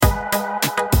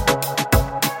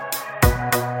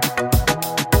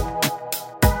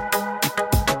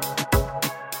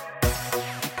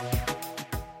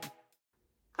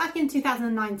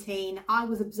2019, I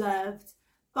was observed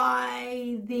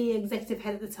by the executive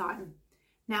head at the time.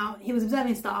 Now, he was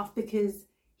observing staff because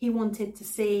he wanted to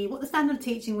see what the standard of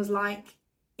teaching was like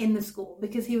in the school,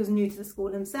 because he was new to the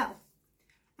school himself.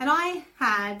 And I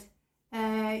had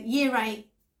a year 8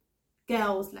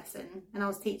 girls lesson, and I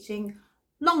was teaching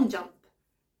long jump.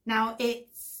 Now, it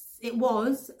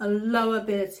was a low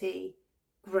ability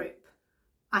group.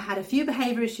 I had a few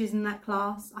behaviour issues in that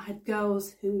class. I had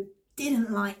girls who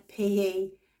didn't like PE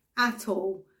at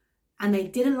all, and they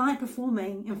didn't like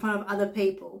performing in front of other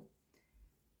people.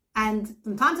 And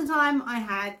from time to time, I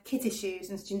had kit issues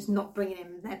and students not bringing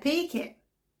in their PE kit.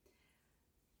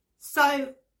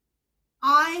 So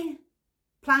I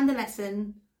planned a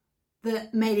lesson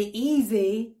that made it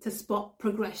easy to spot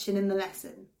progression in the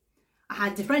lesson. I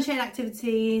had differentiated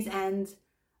activities, and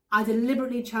I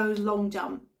deliberately chose long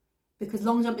jump because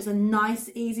long jump is a nice,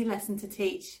 easy lesson to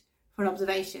teach for an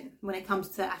observation when it comes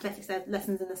to athletics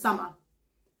lessons in the summer.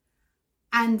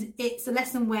 And it's a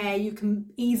lesson where you can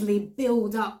easily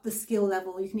build up the skill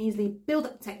level, you can easily build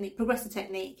up the technique, progress the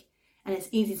technique, and it's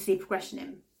easy to see progression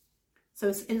in. So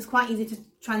it's quite easy to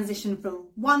transition from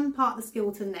one part of the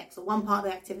skill to the next, or one part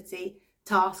of the activity,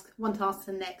 one task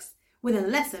to the next within the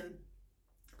lesson.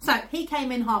 So he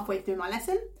came in halfway through my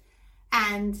lesson,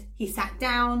 and he sat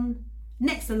down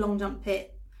next to the long jump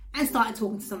pit and started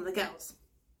talking to some of the girls.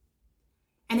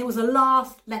 And it was the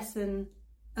last lesson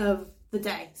of the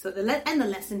day. So at the end of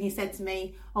the lesson, he said to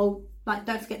me, don't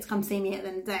forget to come see me at the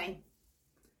end of the day.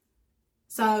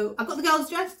 So I got the girls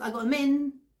dressed, I got them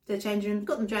in to the changing room,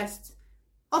 got them dressed.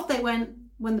 Off they went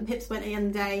when the pips went at the end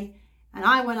of the day, and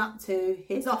I went up to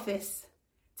his office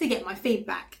to get my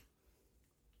feedback.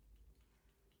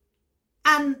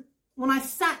 And when I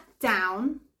sat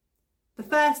down, the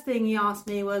first thing he asked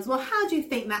me was, well, how do you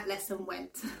think that lesson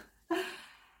went?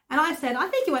 And I said, I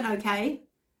think it went okay.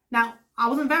 Now, I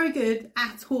wasn't very good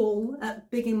at all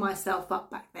at bigging myself up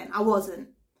back then. I wasn't.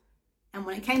 And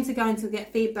when it came to going to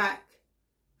get feedback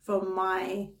from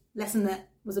my lesson that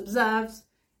was observed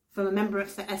from a member of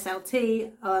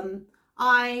SLT,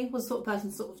 I was the sort of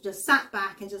person sort of just sat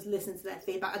back and just listened to their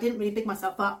feedback. I didn't really big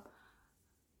myself up.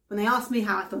 When they asked me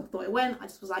how I thought it went, I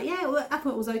just was like, yeah, I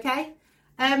thought it was okay.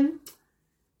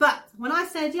 But when I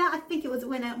said, yeah, I think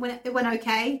it went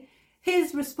okay,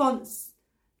 his response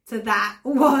to that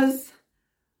was,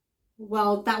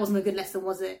 well, that wasn't a good lesson,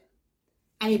 was it?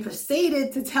 And he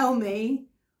proceeded to tell me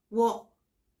what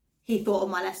he thought of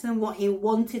my lesson, what he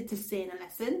wanted to see in a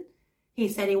lesson. He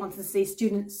said he wanted to see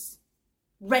students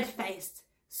red-faced,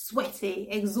 sweaty,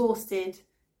 exhausted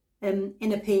in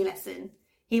a PE lesson.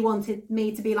 He wanted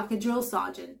me to be like a drill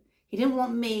sergeant. He didn't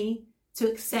want me to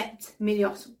accept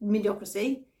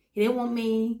mediocrity. He didn't want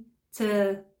me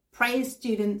to praise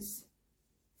students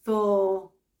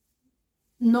for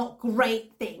not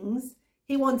great things.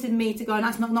 He wanted me to go,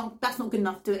 that's not good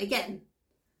enough, do it again.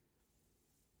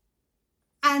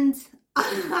 And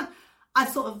I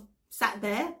sort of sat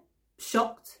there,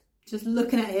 shocked, just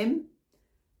looking at him.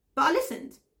 But I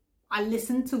listened. I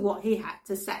listened to what he had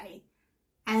to say.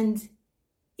 And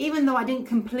even though I didn't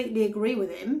completely agree with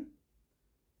him,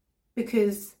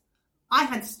 because I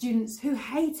had students who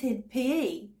hated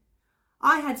PE.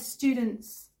 I had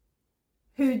students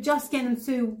who just getting them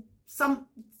to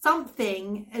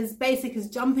something as basic as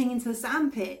jumping into the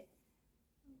sandpit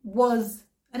was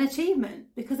an achievement,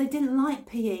 because they didn't like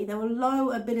PE. They were a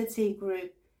low ability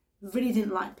group, really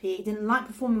didn't like PE, didn't like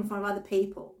performing in front of other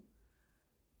people.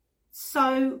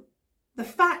 So the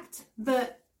fact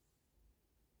that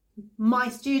my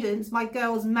students, my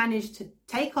girls, managed to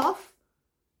take off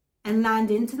and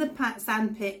land into the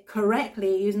sandpit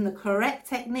correctly using the correct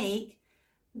technique,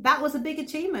 that was a big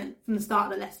achievement from the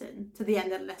start of the lesson to the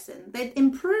end of the lesson. They'd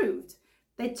improved.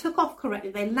 They took off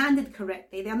correctly. They landed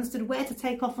correctly. They understood where to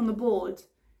take off on the board.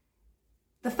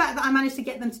 The fact that I managed to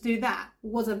get them to do that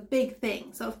was a big thing.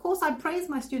 So, of course, I praise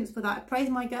my students for that. I praise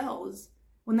my girls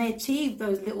when they achieved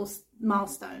those little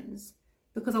milestones,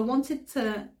 because I wanted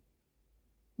to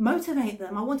motivate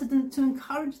them. I wanted them to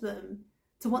encourage them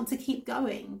to want to keep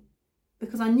going,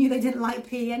 because I knew they didn't like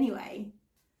PE anyway.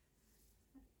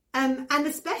 And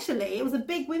especially, it was a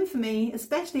big win for me,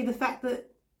 especially the fact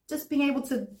that just being able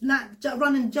to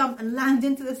run and jump and land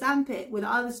into the sandpit with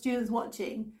other students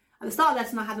watching. At the start of the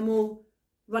lesson, I had them all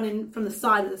running from the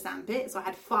side of the sandpit, so I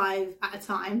had 5 at a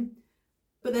time.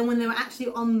 But then when they were actually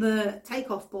on the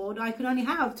takeoff board, I could only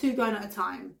have 2 going at a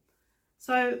time.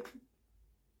 So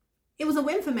it was a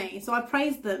win for me. So I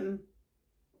praised them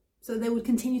so they would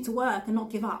continue to work and not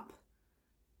give up.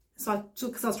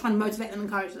 Because I was trying to motivate them and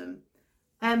encourage them.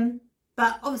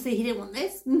 But obviously he didn't want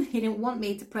this. He didn't want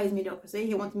me to praise mediocrity.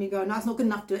 He wanted me to go, no, it's not good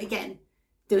enough, do it again.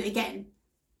 do it again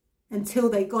until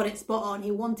they got it spot on.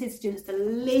 He wanted students to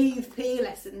leave PE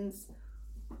lessons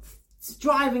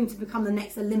striving to become the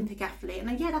next Olympic athlete.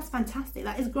 And yeah, that's fantastic.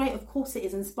 That is great. Of course it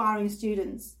is, inspiring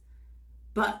students.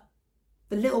 But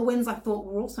the little wins I thought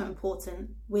were also important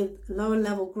with lower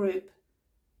level group,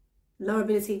 lower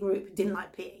ability group who didn't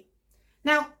like PE.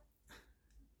 Now,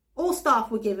 all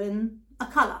staff were given a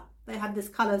colour. They had this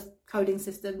colour coding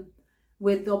system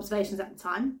with the observations at the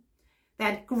time. They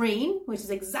had green, which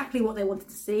is exactly what they wanted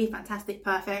to see. Fantastic,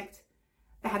 perfect.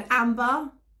 They had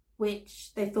amber,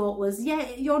 which they thought was,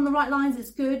 yeah, you're on the right lines, it's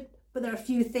good, but there are a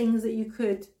few things that you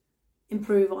could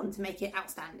improve on to make it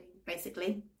outstanding,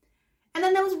 basically. And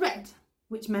then there was red,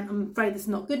 which meant, I'm afraid this is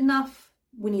not good enough.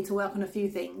 We need to work on a few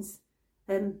things,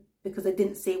 because they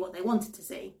didn't see what they wanted to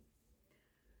see.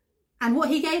 And what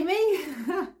he gave me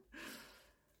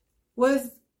was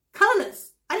colourless.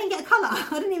 I didn't get a colour.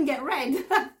 I didn't even get red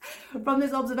from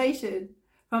this observation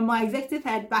from my executive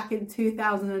head back in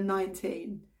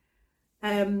 2019.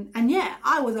 And yeah,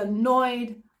 I was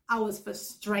annoyed. I was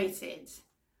frustrated.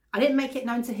 I didn't make it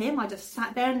known to him. I just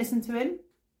sat there and listened to him.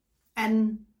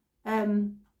 And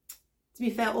to be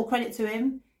fair, all credit to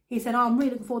him, he said, "Oh, I'm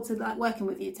really looking forward to working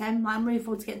with you, Tem. I'm really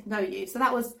forward to getting to know you." So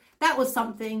that was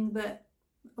something that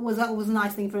was a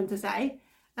nice thing for him to say.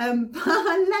 But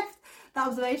I left that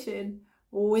observation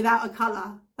without a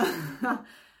colour.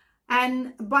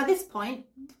 And by this point,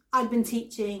 I'd been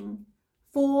teaching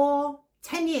for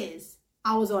 10 years.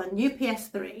 I was on UPS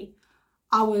 3.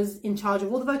 I was in charge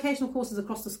of all the vocational courses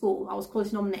across the school. I was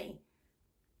quality nominee.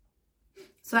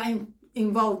 So that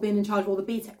involved being in charge of all the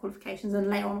BTEC qualifications and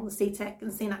later on all the CTEC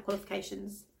and CNAT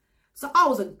qualifications. So I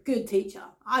was a good teacher.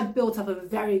 I built up a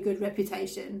very good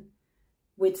reputation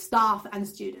with staff and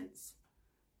students.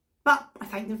 But I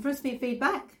thanked him for his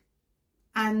feedback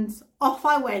and off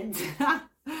I went.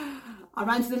 I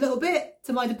ranted a little bit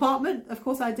to my department. Of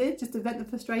course I did, just to vent the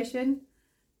frustration.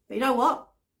 But you know what?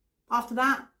 After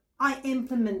that, I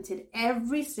implemented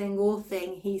every single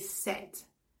thing he said.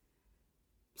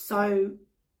 So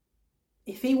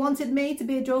if he wanted me to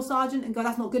be a drill sergeant and go,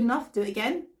 "That's not good enough, do it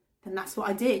again," then that's what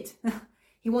I did.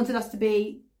 He wanted us to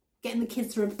be getting the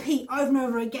kids to repeat over and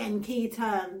over again key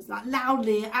terms, like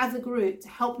loudly as a group, to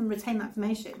help them retain that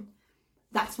information.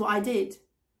 That's what I did.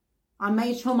 I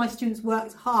made sure my students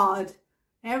worked hard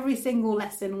every single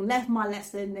lesson, left my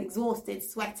lesson exhausted,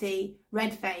 sweaty,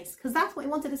 red-faced, because that's what he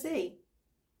wanted to see.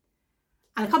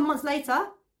 And a couple months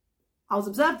later, I was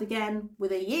observed again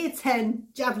with a year 10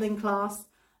 javelin class,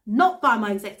 not by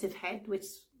my executive head, which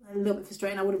is a little bit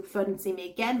frustrating. I would have preferred him to see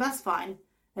me again, but that's fine,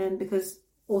 because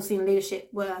all senior leadership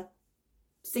were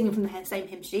singing from the same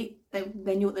hymn sheet.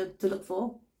 They knew what to look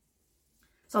for.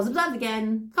 So I was observed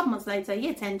again, a couple months later,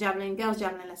 year 10 javelin, girls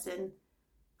javelin lesson,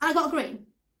 and I got a green.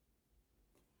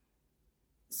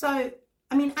 So,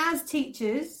 I mean, as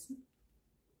teachers,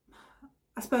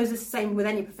 I suppose it's the same with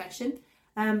any profession,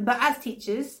 but as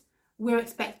teachers, we're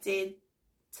expected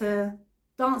to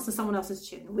dance to someone else's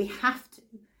tune. We have to.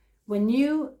 When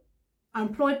you are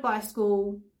employed by a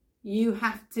school, you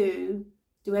have to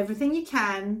do everything you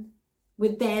can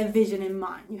with their vision in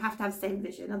mind. You have to have the same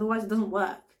vision, otherwise it doesn't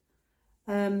work.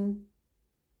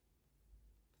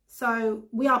 So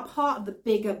we are part of the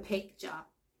bigger picture.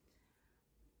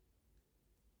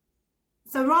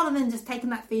 So rather than just taking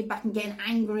that feedback and getting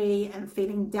angry and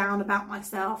feeling down about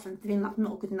myself and feeling like I'm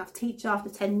not a good enough teacher after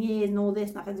 10 years and all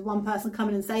this, and I've had one person come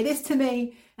in and say this to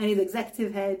me and he's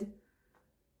executive head,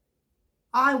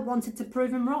 I wanted to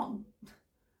prove him wrong.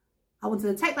 I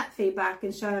wanted to take that feedback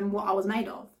and show him what I was made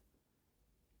of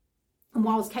and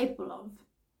what I was capable of.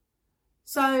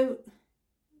 So,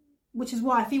 which is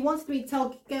why if he wanted me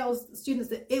to tell students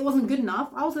that it wasn't good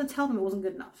enough, I was going to tell them it wasn't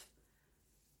good enough.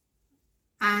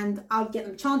 And I'd get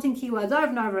them chanting keywords over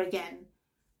and over again.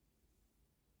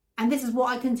 And this is what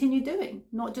I continued doing.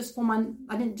 Not just for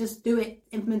I didn't just do it,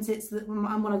 implement it so that when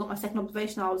I got my second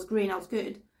observation, I was green, I was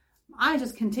good. I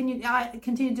continued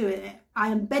doing it.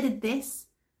 I embedded this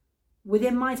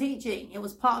within my teaching. It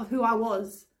was part of who I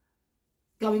was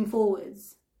going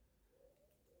forwards.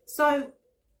 So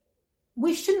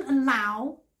we shouldn't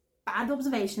allow bad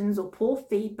observations or poor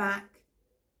feedback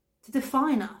to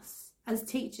define us as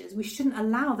teachers. We shouldn't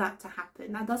allow that to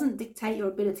happen. That doesn't dictate your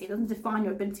ability. It doesn't define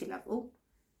your ability level.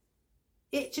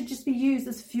 It should just be used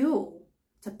as fuel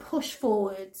to push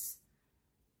forwards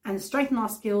and strengthen our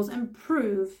skills and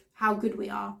prove how good we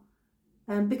are.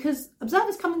 Because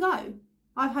observers come and go.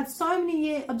 I've had so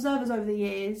many observers over the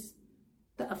years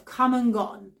that have come and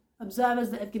gone. Observers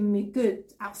that have given me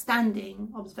good,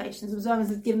 outstanding observations. Observers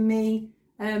that have given me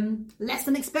less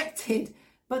than expected,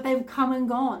 but they've come and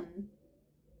gone.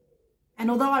 And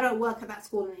although I don't work at that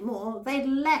school anymore, they'd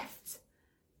left.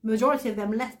 Majority of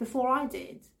them left before I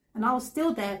did. And I was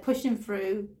still there pushing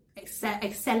through,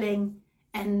 excelling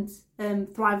and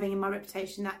thriving in my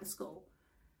reputation at the school.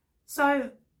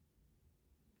 So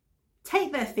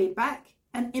take their feedback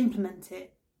and implement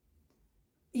it.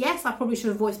 Yes, I probably should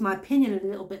have voiced my opinion a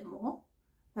little bit more.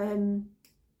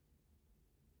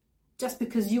 Just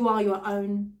because you are your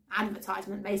own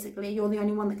advertisement, basically. You're the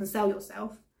only one that can sell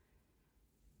yourself.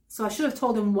 So I should have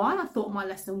told them why I thought my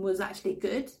lesson was actually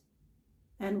good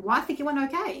and why I think it went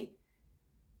okay.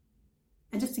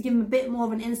 And just to give them a bit more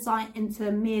of an insight into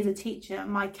me as a teacher,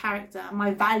 my character,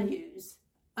 my values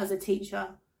as a teacher,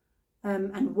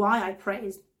 and why I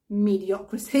praised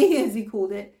mediocrity, as he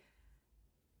called it.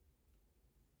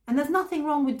 And there's nothing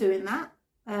wrong with doing that,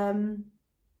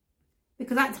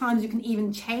 because at times you can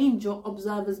even change your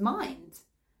observer's mind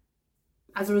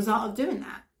as a result of doing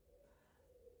that.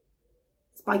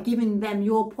 It's by giving them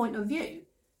your point of view.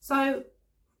 So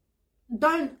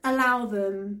don't allow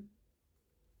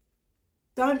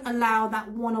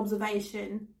that one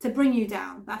observation to bring you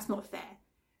down. That's not fair.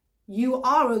 You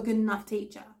are a good enough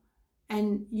teacher,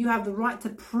 and you have the right to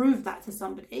prove that to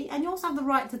somebody, and you also have the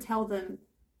right to tell them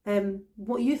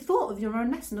what you thought of your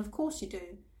own lesson. Of course you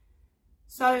do.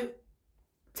 So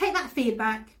take that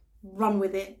feedback, run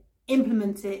with it,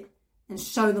 implement it, and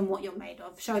show them what you're made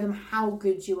of. Show them how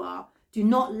good you are. Do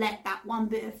not let that one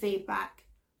bit of feedback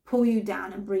pull you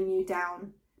down and bring you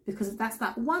down, because that's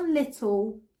that one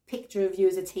little picture of you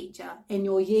as a teacher in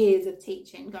your years of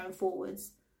teaching going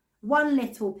forwards. One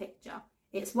little picture.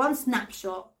 It's one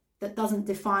snapshot that doesn't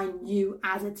define you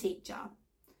as a teacher.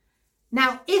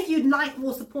 Now, if you'd like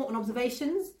more support on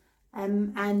observations,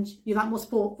 and you'd like more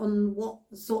support on what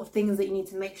sort of things that you need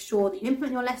to make sure that you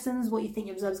implement your lessons, what you think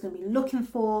your observer's going to be looking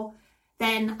for,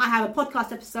 then I have a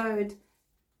podcast episode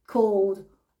called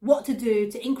What to Do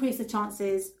to Increase the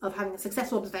Chances of Having a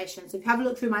Successful Observation. So if you have a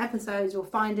look through my episodes, you'll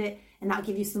find it, and that'll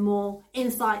give you some more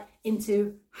insight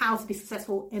into how to be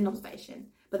successful in observation.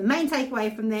 But the main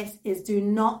takeaway from this is do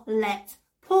not let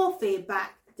poor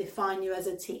feedback define you as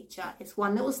a teacher. It's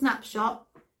one little snapshot.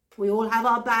 We all have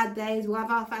our bad days, we'll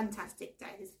have our fantastic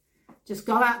days. Just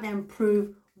go out there and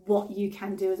prove what you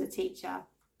can do as a teacher.